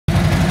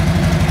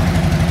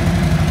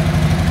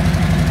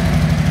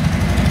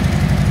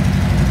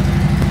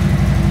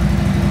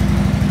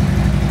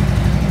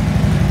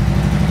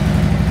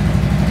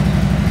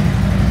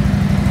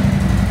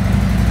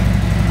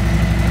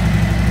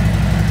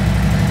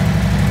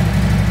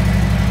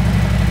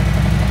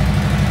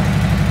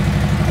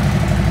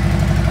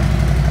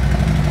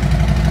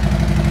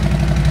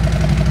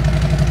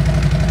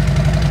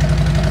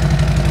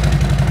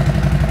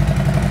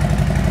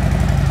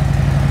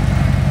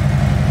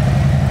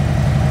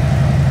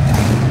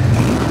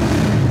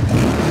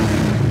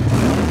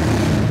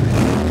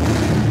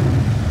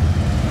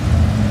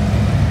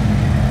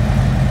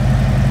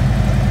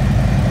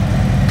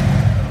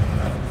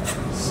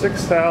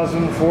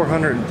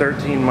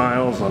6,413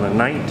 miles on a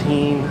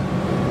 19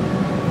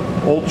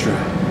 Ultra.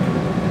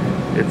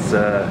 It's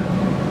a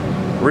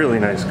really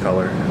nice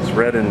color. It's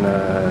red and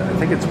I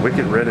think it's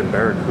Wicked Red and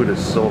Barracuda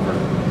Silver.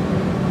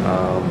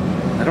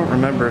 I don't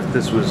remember if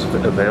this was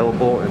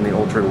available in the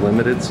Ultra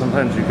Limited.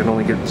 Sometimes you can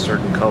only get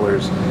certain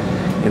colors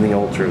in the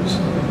Ultras.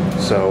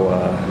 So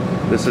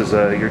this is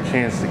your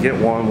chance to get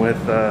one with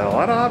a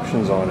lot of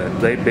options on it.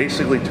 They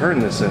basically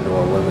turned this into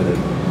a limited.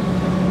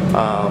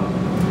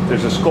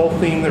 There's a skull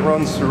theme that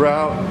runs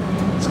throughout.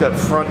 It's got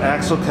front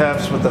axle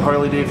caps with the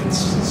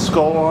Harley-Davidson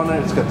skull on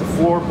it. It's got the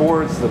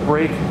floorboards, the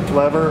brake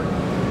lever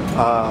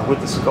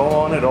with the skull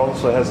on it. It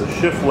also has a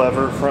shift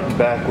lever front and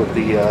back with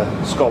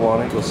the skull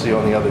on it. You'll see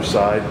on the other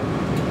side.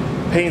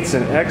 Paint's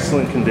in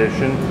excellent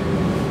condition.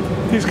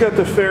 He's got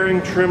the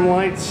fairing trim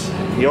lights.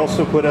 He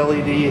also put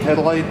LED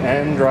headlight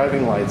and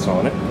driving lights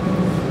on it.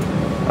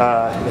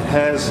 It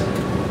has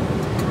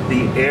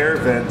the air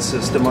vent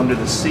system under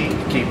the seat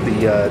to keep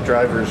the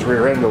driver's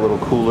rear end a little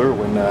cooler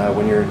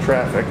when you're in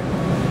traffic.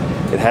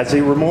 It has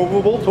a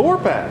removable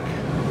Tour-Pac,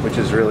 which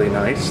is really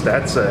nice.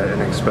 That's an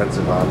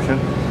expensive option.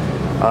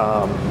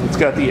 It's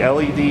got the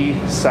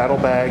LED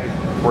saddlebag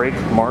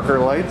brake marker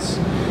lights.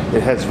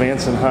 It has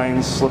Vance and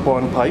Hines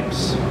slip-on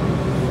pipes.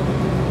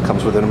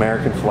 Comes with an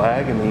American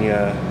flag and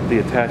the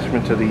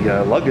attachment to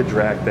the luggage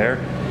rack there.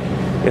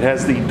 It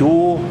has the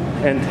dual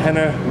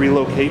antenna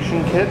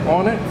relocation kit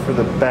on it for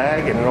the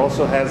bag, and it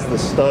also has the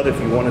stud if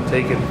you want to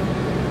take it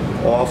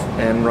off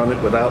and run it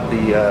without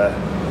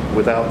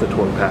the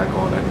Tour-Pac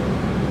on it.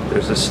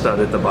 There's a stud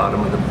at the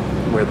bottom of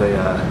where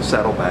the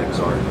saddlebags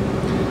are.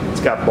 It's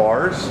got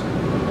bars.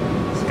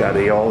 It's got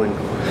a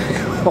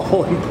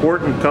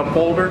all-important cup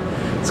holder.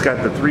 It's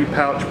got the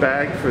 3-pouch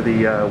bag for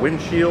the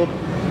windshield.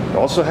 It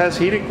also has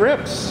heated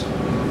grips.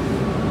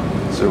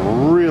 It's a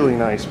really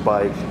nice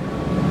bike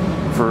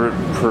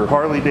for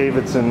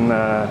Harley-Davidson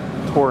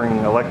touring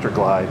Electra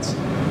glides.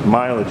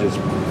 Mileage is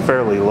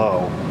fairly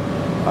low.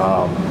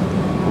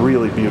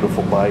 Really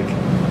beautiful bike.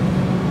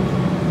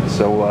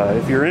 So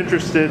if you're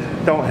interested,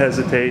 don't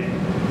hesitate.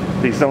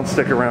 These don't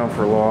stick around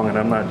for long, and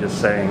I'm not just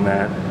saying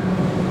that.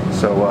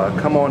 So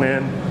come on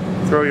in,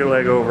 throw your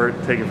leg over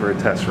it, take it for a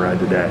test ride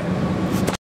today.